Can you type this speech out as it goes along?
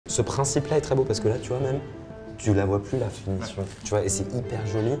Ce principe-là est très beau parce que là, tu vois, même, tu la vois plus la finition, tu vois, et c'est hyper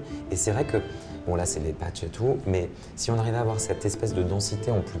joli. Et c'est vrai que, bon là c'est les patchs et tout, mais si on arrivait à avoir cette espèce de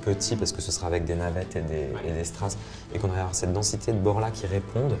densité en plus petit, parce que ce sera avec des navettes et des strass, et qu'on arrive à avoir cette densité de bords-là qui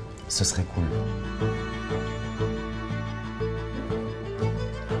répondent, ce serait cool.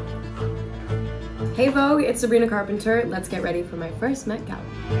 Hey Vogue, it's Sabrina Carpenter. Let's get ready for my first Met Gala.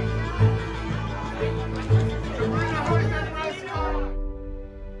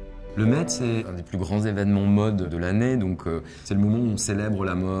 Le Met, c'est un des plus grands événements mode de l'année, donc c'est le moment où on célèbre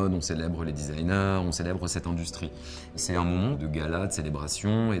la mode, on célèbre les designers, on célèbre cette industrie. C'est un moment de gala, de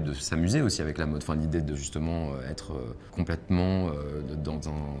célébration et de s'amuser aussi avec la mode. Enfin, l'idée de justement être complètement dans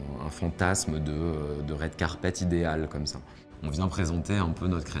un fantasme de red carpet idéal comme ça. On vient présenter un peu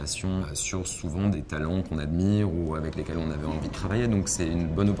notre création sur souvent des talents qu'on admire ou avec lesquels on avait envie de travailler, donc c'est une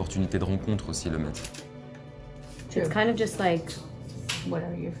bonne opportunité de rencontre aussi, le Met. It's kind of just like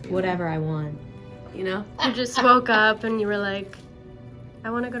whatever I want. You know? You just woke up and you were like, I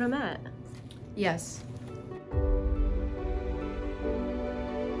want to go to Met. Yes.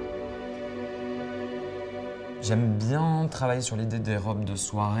 J'aime bien travailler sur l'idée des robes de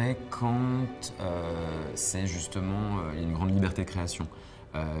soirée quand c'est justement une grande liberté de création.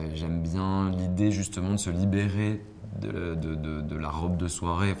 J'aime bien l'idée justement de se libérer de la robe de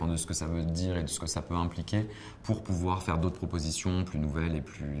soirée, enfin de ce que ça veut dire et de ce que ça peut impliquer pour pouvoir faire d'autres propositions plus nouvelles et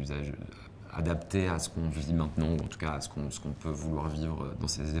plus adaptées à ce qu'on vit maintenant, ou en tout cas à ce qu'on peut vouloir vivre dans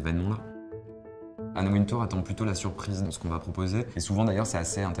ces événements-là. Anna Wintour attend plutôt la surprise dans ce qu'on va proposer. Et souvent d'ailleurs c'est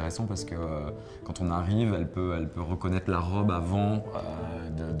assez intéressant parce que quand on arrive, elle peut reconnaître la robe avant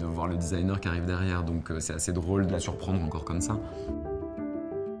de voir le designer qui arrive derrière. Donc c'est assez drôle de la surprendre encore comme ça.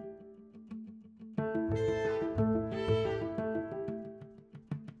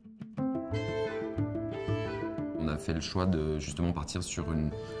 On a fait le choix de justement partir sur une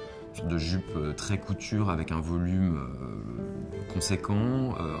sorte de jupe très couture avec un volume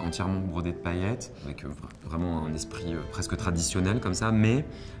conséquent, entièrement brodé de paillettes, avec vraiment un esprit presque traditionnel comme ça, mais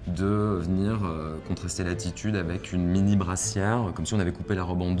de venir contraster l'attitude avec une mini brassière, comme si on avait coupé la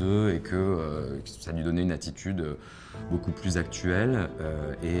robe en deux et que ça lui donnait une attitude beaucoup plus actuelle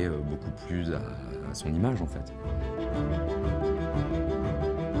et beaucoup plus à son image en fait.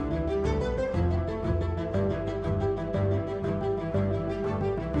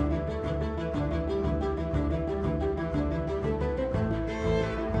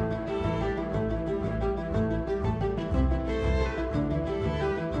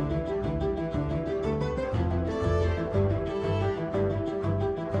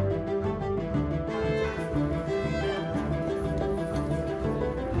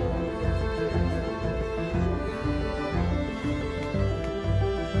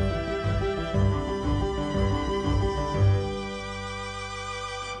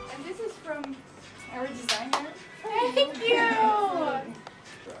 Thank you!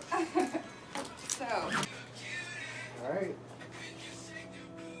 Alright.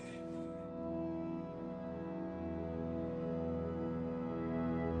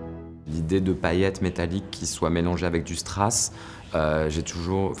 L'idée de paillettes métalliques qui soient mélangées avec du strass, j'ai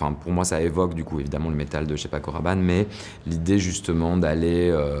toujours, enfin pour moi ça évoque du coup évidemment le métal de chez Paco Rabanne, mais l'idée justement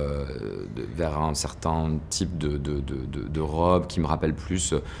d'aller vers un certain type de robe qui me rappelle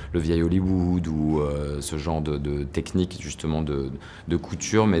plus le vieil Hollywood ou ce genre de technique justement de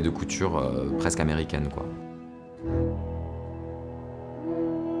couture, mais de couture presque américaine quoi.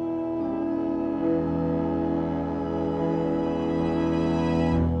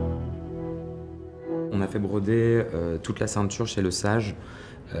 On a fait broder toute la ceinture chez le Sage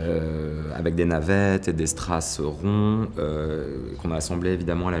avec des navettes et des strass ronds qu'on a assemblés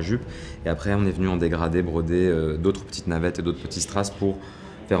évidemment à la jupe. Et après, on est venu en dégradé broder d'autres petites navettes et d'autres petits strass pour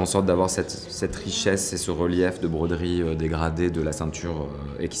faire en sorte d'avoir cette richesse et ce relief de broderie dégradée de la ceinture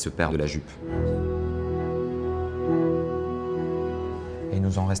et qui se perd de la jupe. Et il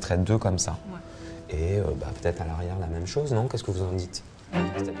nous en resterait deux comme ça. Ouais. Et peut-être à l'arrière la même chose, non? Qu'est-ce que vous en dites?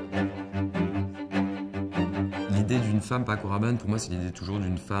 L'idée d'une femme Paco Rabanne, pour moi, c'est l'idée toujours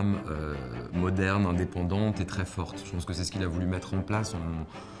d'une femme moderne, indépendante et très forte. Je pense que c'est ce qu'il a voulu mettre en place en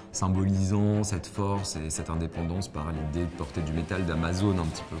symbolisant cette force et cette indépendance par l'idée de porter du métal d'Amazon, un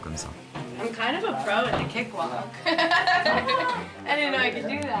petit peu comme ça. I'm kind of a pro at the cakewalk. I didn't know I could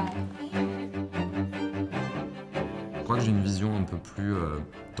do that. Je crois que j'ai une vision un peu plus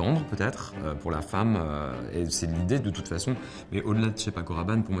tendre peut-être pour la femme et c'est l'idée de toute façon, mais au-delà de chez Paco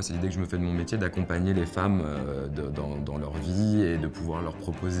Rabanne, pour moi c'est l'idée que je me fais de mon métier d'accompagner les femmes dans leur vie et de pouvoir leur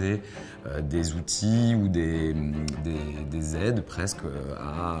proposer des outils ou des aides presque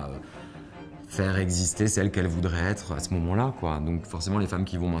à faire exister celle qu'elles voudraient être à ce moment-là, quoi. Donc forcément, les femmes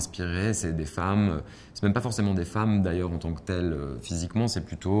qui vont m'inspirer, c'est des femmes, c'est même pas forcément des femmes d'ailleurs en tant que telles physiquement, c'est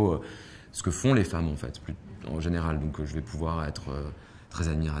plutôt ce que font les femmes en fait, en général. Donc je vais pouvoir être très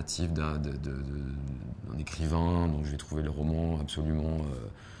admirative d'un écrivain dont je vais trouver le roman absolument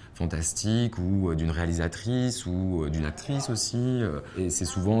fantastique, ou d'une réalisatrice, ou d'une actrice aussi. Et c'est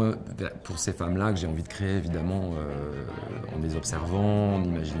souvent pour ces femmes-là que j'ai envie de créer, évidemment, en les observant, en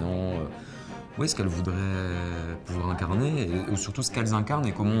imaginant où est-ce qu'elles voudraient pouvoir incarner, et surtout ce qu'elles incarnent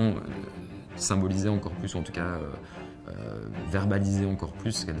et comment symboliser encore plus, en tout cas verbaliser encore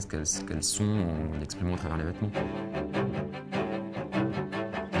plus ce qu'elles sont en l'exprimant à travers les vêtements.